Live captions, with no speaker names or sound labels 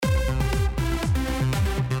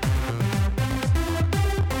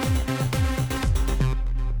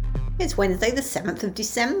It's Wednesday the 7th of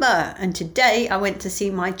December, and today I went to see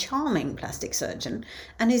my charming plastic surgeon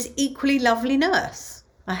and his equally lovely nurse.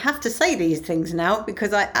 I have to say these things now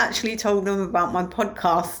because I actually told them about my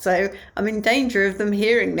podcast, so I'm in danger of them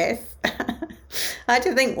hearing this. I had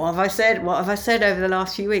to think, what have I said over the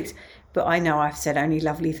last few weeks? But I know I've said only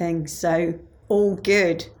lovely things, so all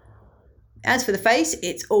good. As for the face,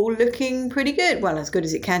 it's all looking pretty good. Well, as good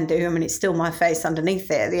as it can do. I mean, it's still my face underneath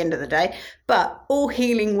it at the end of the day. But all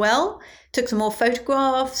healing well. Took some more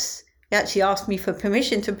photographs. He actually asked me for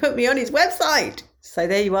permission to put me on his website. So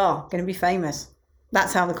there you are, going to be famous.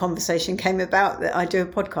 That's how the conversation came about, that I do a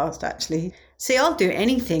podcast, actually. See, I'll do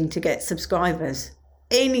anything to get subscribers.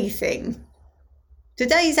 Anything.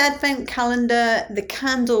 Today's advent calendar, the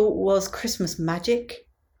candle was Christmas magic.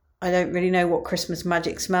 I don't really know what Christmas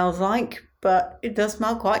magic smells like, but it does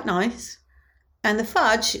smell quite nice. And the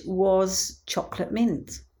fudge was chocolate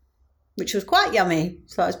mint, which was quite yummy,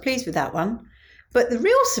 so I was pleased with that one. But the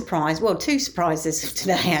real surprise, well, two surprises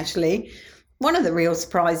today actually. One of the real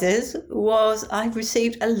surprises was I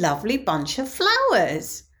received a lovely bunch of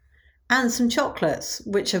flowers and some chocolates,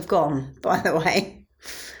 which have gone, by the way.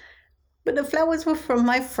 But the flowers were from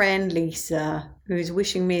my friend Lisa, who's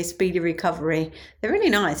wishing me a speedy recovery. They're really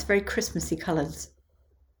nice, very Christmassy colours.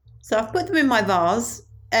 So I've put them in my vase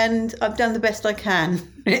and I've done the best I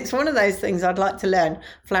can. It's one of those things I'd like to learn,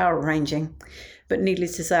 flower arranging. But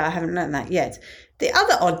needless to say, I haven't learned that yet. The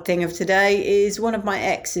other odd thing of today is one of my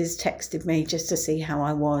exes texted me just to see how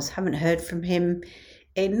I was. Haven't heard from him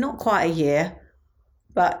in not quite a year.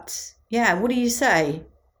 But yeah, what do you say?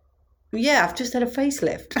 Yeah, I've just had a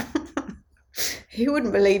facelift. He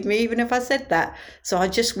wouldn't believe me even if I said that. So I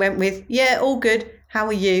just went with, yeah, all good. How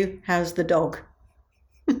are you? How's the dog?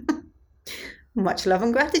 Much love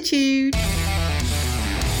and gratitude.